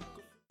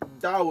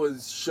 That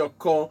was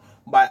Shokon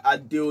by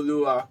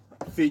Adeolua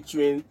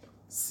featuring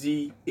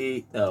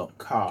CAL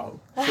Carl.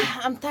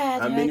 I'm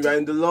tired. I mean, already. we're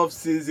in the love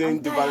season,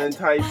 I'm the tired.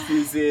 Valentine's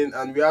season,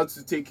 and we have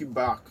to take it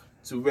back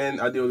to when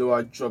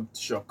Adeolua dropped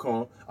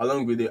Shokon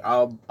along with the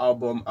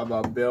album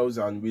about bells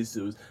and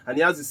whistles. And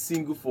he has a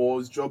single for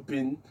us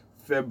dropping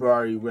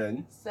February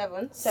when?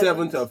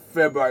 7th of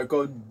February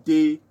called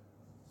Day.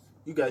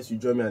 You guys should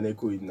join me and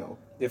echo it now.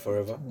 Day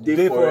forever.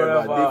 Day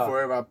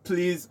forever.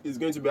 Please, it's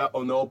going to be out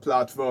on all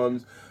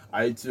platforms.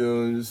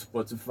 iTunes,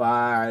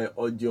 Spotify,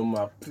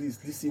 Audioma. Please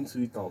listen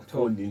to it and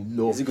fall in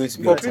love. Is it going to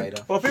be For, outside?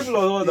 for people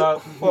like us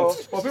that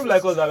for people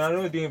like us that are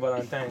not doing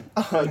Valentine.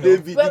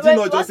 David, did you not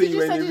what just say did you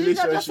were in a Did you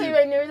not just say you were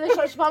relationship? in a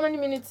relationship how many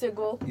minutes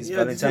ago? It's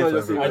Yeah, did you Valentine not for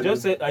just say everyone. I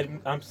just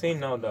said I'm saying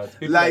now that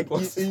people Like,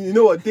 like us. you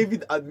know what?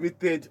 David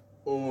admitted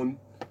on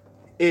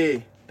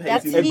A.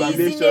 That he's he's in a in a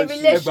relationship.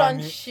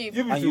 relationship.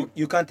 You And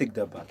you can't take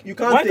that back. You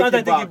can't Why take can't I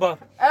it take back. it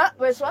back?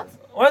 Wait, what?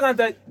 Why can't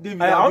I?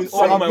 David, I want to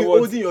swallow I've my been words.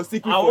 holding your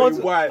secret I for want a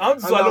to- while. I want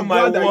to and swallow I'm my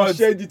glad that words.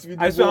 you shared it with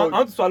the I swear, world. I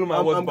want to swallow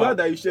my words I'm back. glad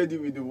that you shared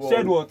it with the world.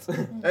 Shared what?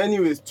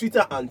 Anyways,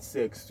 Twitter and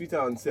sex.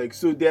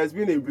 So there's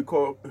been a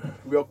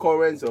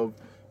recurrence of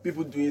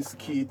people doing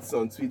skits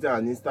on Twitter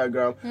and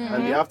Instagram,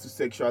 and they have to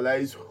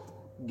sexualize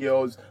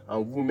girls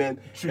and women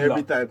Thriller.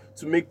 every time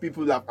to make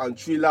people laugh. And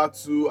Thriller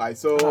too. I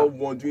saw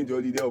one during the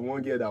holiday of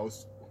one girl that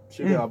was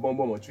shaking her bum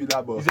on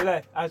Thriller, but Is it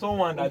like I saw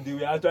one that they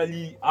were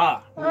actually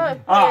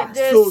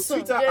so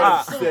Twitter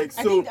and sex.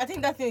 So I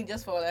think that thing is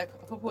just for like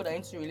people that are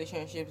into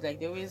relationships, like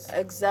they always.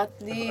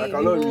 Exactly. I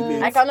cannot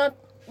relate. I cannot.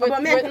 But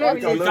Wait, me, I wait, cannot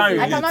wait. relate. You can't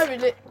I cannot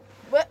relate.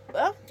 What?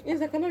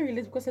 Yes, I cannot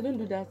relate because I don't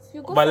do that.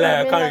 You go But from like,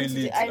 I the can't mainland to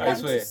relate, the I island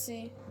swear. to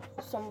see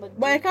somebody.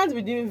 But I can't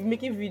be doing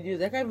making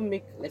videos. I can't even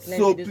make like nice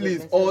So videos.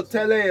 please, of myself.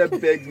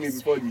 Otele begged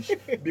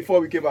me before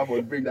we came back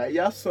on break that he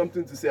has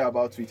something to say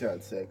about Twitter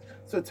and sex.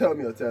 So tell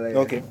me, Otele.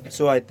 Okay,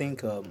 so I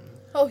think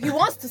Oh, he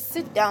wants to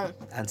sit down.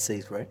 and say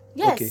it, right?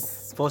 Yes. Okay.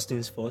 First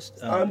things first.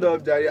 Stand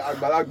up, Jare.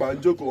 Agbalagba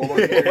and joke.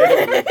 Okay.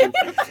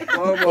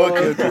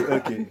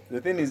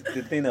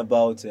 The thing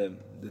about the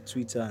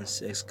Twitter and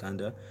sex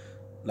scandal.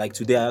 Like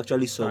today, I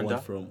actually saw Scandal?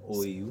 one from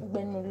OAU,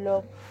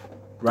 Benilo.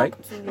 right?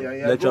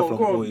 Yeah. Lecture Go from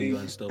on, OAU please.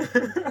 and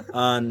stuff,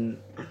 and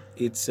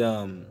it's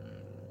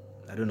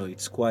I don't know,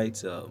 it's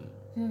quite Oh,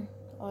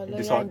 lawyer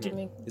Disheartening.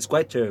 Jimmy. it's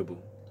quite terrible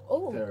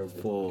Oh,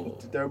 Terrible. for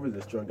Terrible is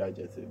a strong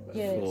adjective. but-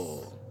 yes.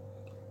 for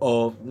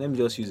or let me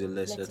just use a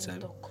lesser Let him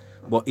time. talk.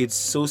 But it's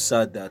so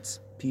sad that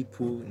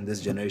people in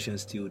this generation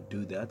still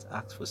do that,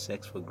 ask for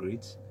sex for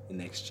grades in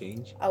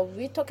exchange. Are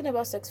we talking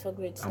about sex for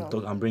grades now?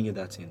 I'm bringing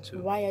that in too.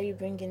 Why are you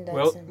bringing that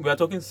Well, in? we are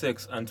talking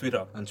sex and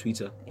Twitter. And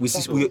Twitter,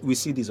 Exactly. we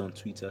see this on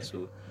Twitter.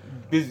 So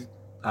Basi-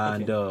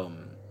 and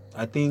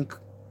I think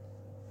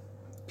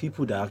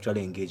people that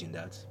actually engage in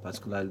that,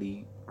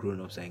 particularly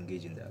grown-ups, are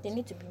engaged in that. They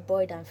need to be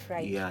boiled and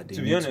fried. Yeah, they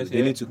To be need honest, they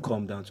yeah. need to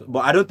calm down. But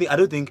I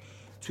don't think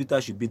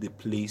Twitter should be the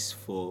place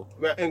for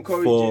We're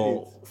encouraging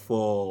it.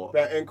 for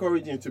We're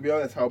encouraging, to be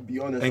honest, I'll be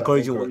honest.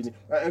 Encouraging what?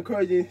 We're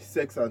encouraging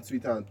sex on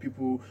Twitter and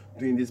people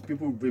doing this,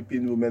 people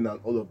raping women and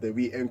all of them.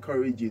 We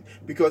encourage it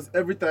because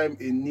every time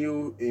a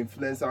new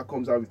influencer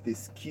comes out with a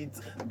skit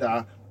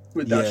that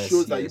Yes,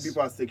 shows that you yes.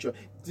 people are sexual,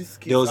 this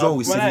skit There was one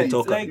with When I- Sidney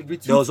Talker.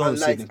 like, There was one and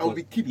with likes, Sidney and Talker.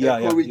 we keep Yeah,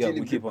 encouraging we it, we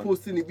keep keep on.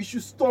 posting it. We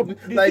should stop.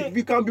 The Like thing-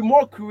 we can be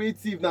more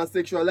creative than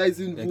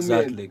sexualizing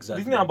Exactly, women.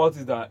 exactly. The thing about it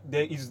is that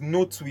there is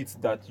no tweet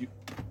that you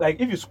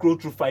like. If you scroll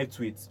through 5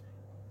 tweets,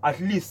 at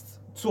least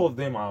 2 of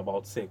them are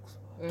about sex.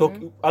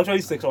 Actually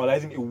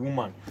sexualizing a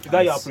woman.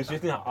 Either you're It's-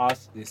 appreciating her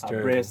ass, it's her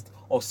terrible. breast,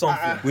 or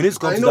something. We need to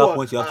come I to know that what-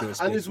 point. You have to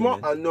respect and it's more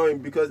women. annoying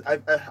because I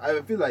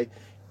feel like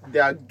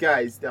there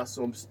are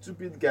some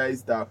stupid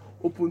guys that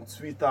open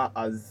Twitter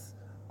as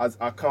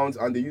accounts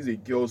and they use a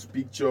girl's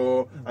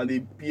picture and they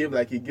behave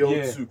like a girl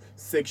Yeah. to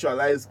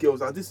sexualize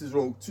girls, and this is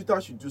wrong. Twitter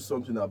should do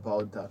something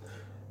about that.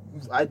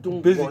 I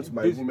don't want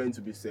my women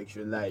to be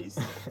sexualized,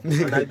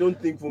 and I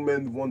don't think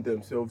women want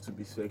themselves to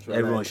be sexualized.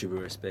 Everyone should be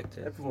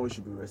respected. Everyone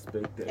should be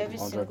respected. Every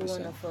single 100%.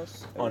 one of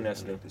us.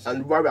 Honestly.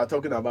 And while we are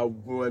talking about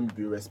women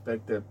be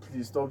respected,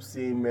 please stop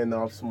saying men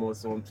have small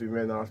something,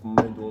 men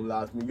don't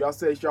last me. You are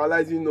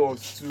sexualizing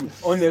us too.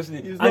 Honestly.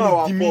 It's And not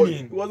our it's fault.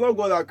 demeaning. It was not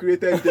God that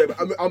created them.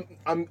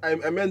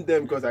 I meant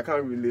them because I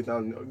can't relate,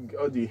 and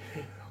all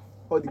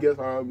the girls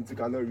around me too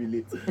cannot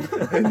relate.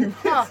 Anyway,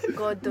 Oh,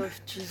 God of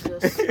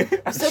Jesus.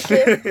 It's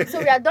okay. So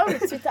we are done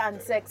with Twitter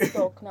and sex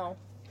talk now.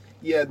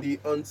 yeah, the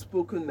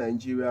unspoken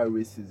Nigerian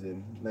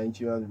racism.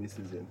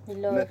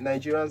 Love.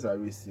 Nigerians are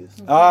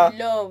racist.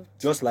 Love.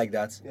 Just like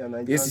that. Yeah,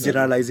 Nigerians This is are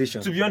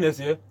generalization. To be honest,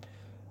 yeah,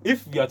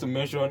 if we are to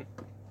mention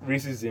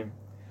racism,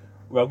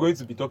 we are going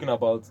to be talking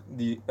about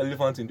the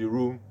elephant in the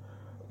room,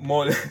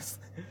 more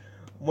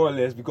or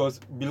less, because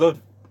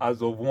Beloved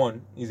as of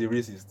one is a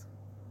racist.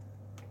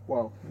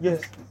 Wow.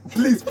 Yes.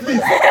 Please.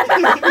 Beloved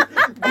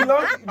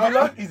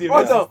is a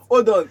Hold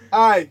racist.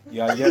 on.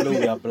 You are yellow,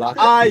 we are black.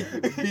 I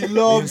You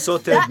belong.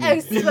 insulted That me.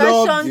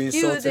 expression you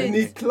killed insulted it.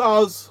 me.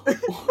 Niklaus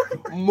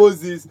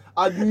Moses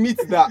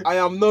admit that I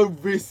am not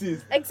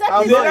racist. Exactly.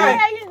 I'm So not- why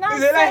are you now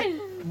Is it like- saying?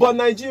 But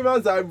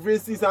Nigerians are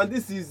racist, and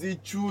this is the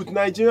truth.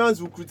 Nigerians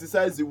will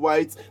criticize the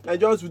whites.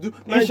 Nigerians will do.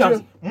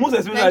 Asians, most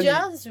especially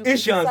Nigerians will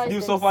Asians, criticize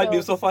they've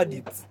themselves. suffered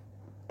it.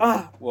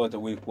 Ah, What?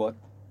 Wait, what?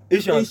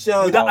 Asians,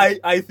 Asians- with that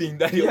I thing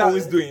that they're Yeah,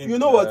 always doing. You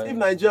know what? If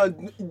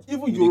Nigerians,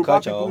 even We Yoruba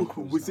catch our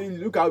people own will say,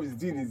 "Look how he's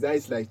doing his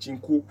eyes like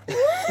chinko."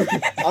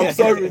 I'm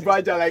sorry,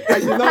 Baja. Like I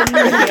did not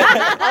mean it.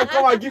 I'll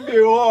come and give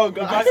you a hug.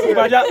 I swear.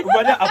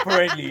 Ubaja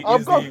apparently I've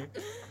is got- the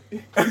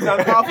He's an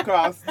half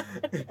caste.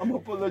 I'm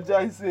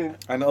apologizing.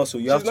 And also,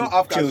 you She's have to not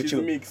African, chill, she's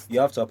chill. mixed.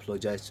 You have to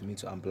apologize to me.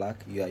 To I'm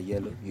black. You are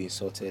yellow. You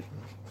insulted me.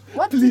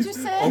 What did you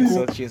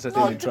say? She insulted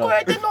No, me. Trump.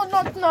 Chukwuemeka, no,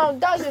 not now.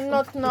 That's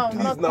not now.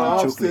 Please Not now, now.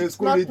 I'm saying Not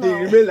school they now.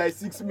 remain like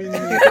 6 minutes.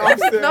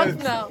 I'm Not saying.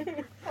 now.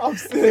 I'm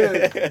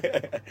saying.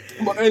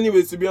 But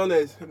anyways, to be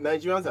honest,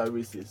 Nigerians are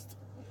racist.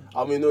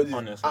 I mean, know this.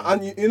 Honestly.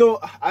 And you know,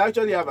 I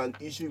actually have an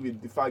issue with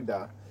the fact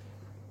that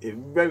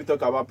when we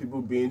talk about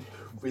people being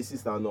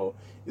racist and all,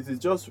 it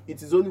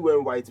is only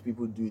when white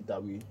people do it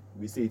that we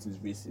say it is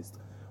racist.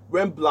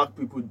 When black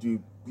people do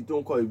it, we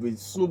don't call it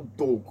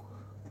racist.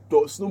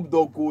 Snoop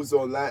Dogg goes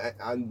online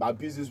and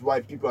abuses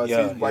white people and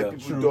Yeah, says white yeah.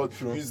 people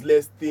do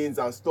useless things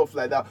and stuff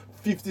like that.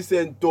 50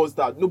 Cent does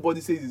that.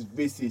 Nobody says it's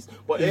racist.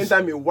 But It's-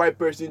 anytime a white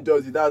person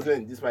does it, that's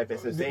when this white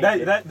person saying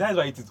it. that's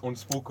why it is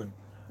unspoken.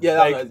 Yeah,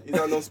 like- that's it's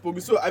an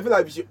unspoken. So I feel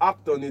like we should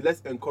act on it.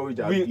 Let's encourage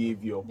our We-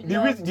 behavior.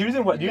 The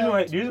reason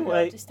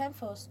why It's time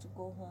for us to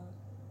go home.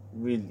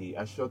 Really,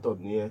 I shut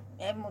up near.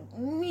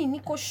 Me,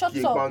 Nico, shut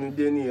Kí up.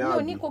 ìpànìdé ni No,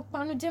 àbí? Nico,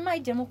 Panude, my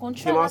demo Kí má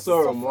control.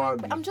 sọ̀rọ̀ mọ́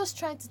àbí? I'm just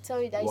trying to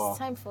tell you that Wow. it's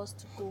time for us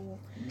to go home.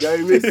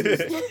 Very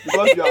racist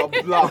because you are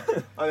black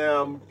and I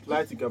am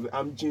light.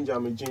 I'm ginger.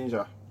 I'm a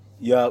ginger.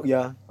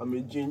 Yeah. I'm a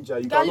ginger.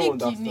 You Garlic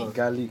cannot understand.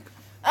 Garlic.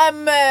 Uh,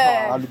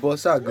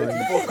 Alubosa gan.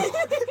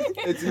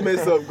 It's a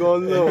mess up.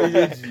 Gone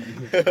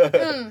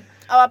low.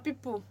 our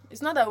people,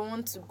 it's not that we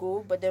want to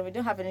go, but then we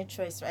don't have any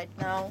choice right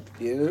now.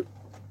 Yeah.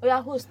 Oh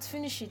yeah, host,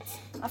 finish it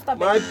after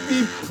My bed.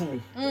 people,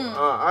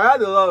 I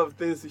had a lot of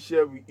things to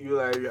share with you.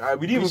 Like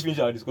We didn't even finish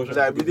our discussion.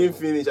 Like we didn't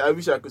finish. I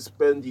wish I could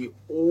spend the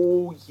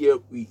whole year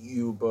with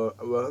you,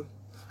 but well,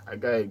 I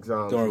got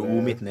exams. Don't worry, man.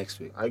 we'll meet next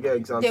week. I get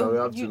exams and we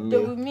have to They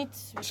will meet. meet.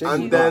 with Shake you.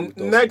 And then with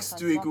us.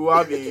 next week we'll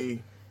have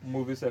a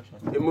Movie section.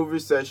 movie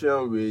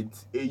session with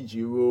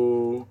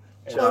Ejiro,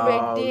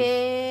 Charles,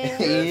 Korede.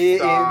 Esther.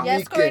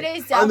 Yes, Korede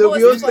is their And they'll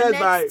be host for hosted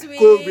by next week.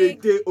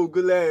 Korede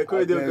Ogule.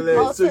 So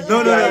Also you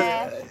there.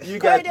 guys, you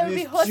guys Korede will be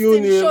please hosting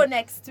tune the show in.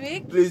 next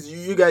week. Please,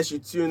 you guys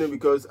should tune in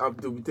because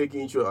they'll be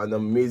taking you through an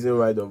amazing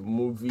ride of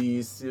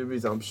movies,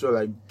 series. I'm sure,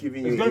 like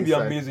giving you. It's gonna be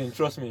insight. amazing,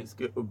 trust me. It's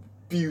gonna be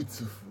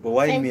beautiful. But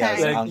why Same me as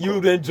time. Like anchor?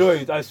 you'd enjoy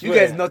it, I You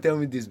swear. guys not tell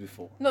me this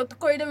before. No,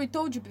 Korede, we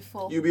told you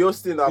before. You'll be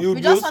hosting that. You-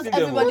 We just want hosting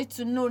them, everybody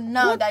to know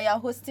now that you're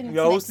hosting it We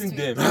are next hosting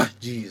week. them.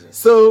 Jesus.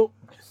 So,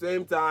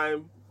 same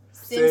time,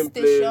 Same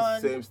place,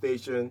 station. same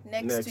station,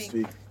 Next next week.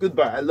 week.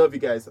 Goodbye. I love you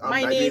guys.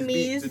 My this name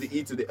B is- to the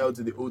E to the L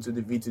to the O to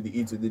the V to the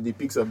E to the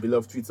Pics of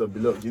Beloved, Tweets of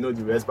Beloved. You know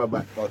the rest. Bye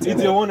bye.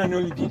 It's your one and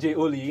only DJ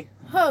Oli,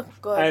 Oh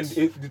God. and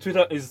the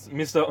Twitter is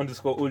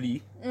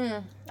Mr_Oli.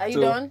 Are you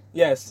So, done?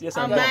 Yes,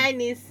 I'm And done.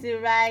 mine is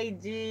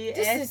Siraiji.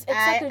 This is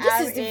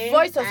the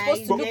voice you're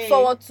supposed to look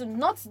forward to,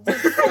 not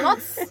this, not.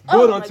 Go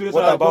oh on my Twitter,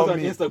 What go about on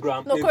me?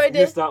 Instagram. No, it's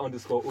Korede.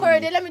 Mr_Oli.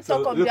 Korede, let me So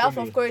talk on look behalf for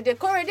of me. Korede.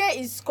 Korede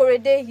is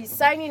Korede. He's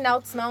signing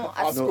out now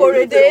as No.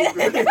 Korede.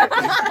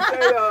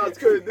 It's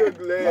good, good.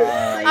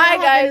 Hi,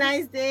 guys. Have a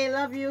nice day.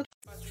 Love you.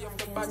 Party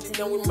after party,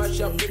 then we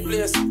mash up the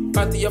place.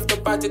 Party after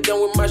party, then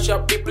we mash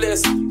up the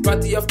place.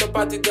 Party after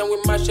party, then we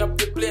mash up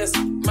the place.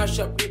 Mash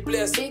up the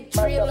place. Big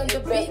drill on the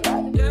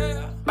beat.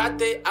 Yeah.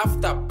 Party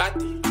after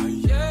party.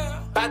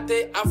 Yeah.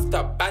 Party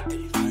after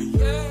party.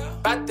 Yeah.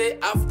 Party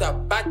after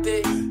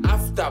party.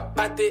 After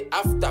party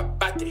after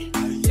party.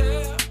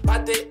 Yeah.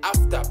 Party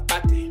after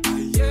party.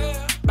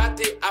 Yeah.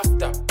 Party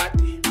after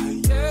party.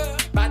 Yeah.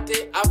 Party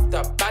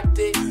after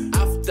party.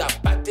 After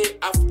party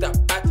after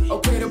party.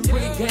 Okay, the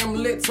pre-game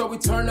lit, so we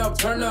turn up,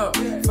 turn up.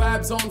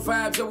 Vibes on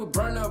vibes, yeah, we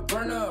burn up,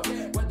 burn up.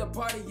 Where the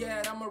party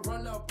at, I'ma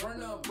run up,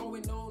 burn up.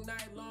 Going all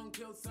night long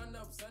till sun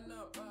up, sun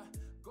up.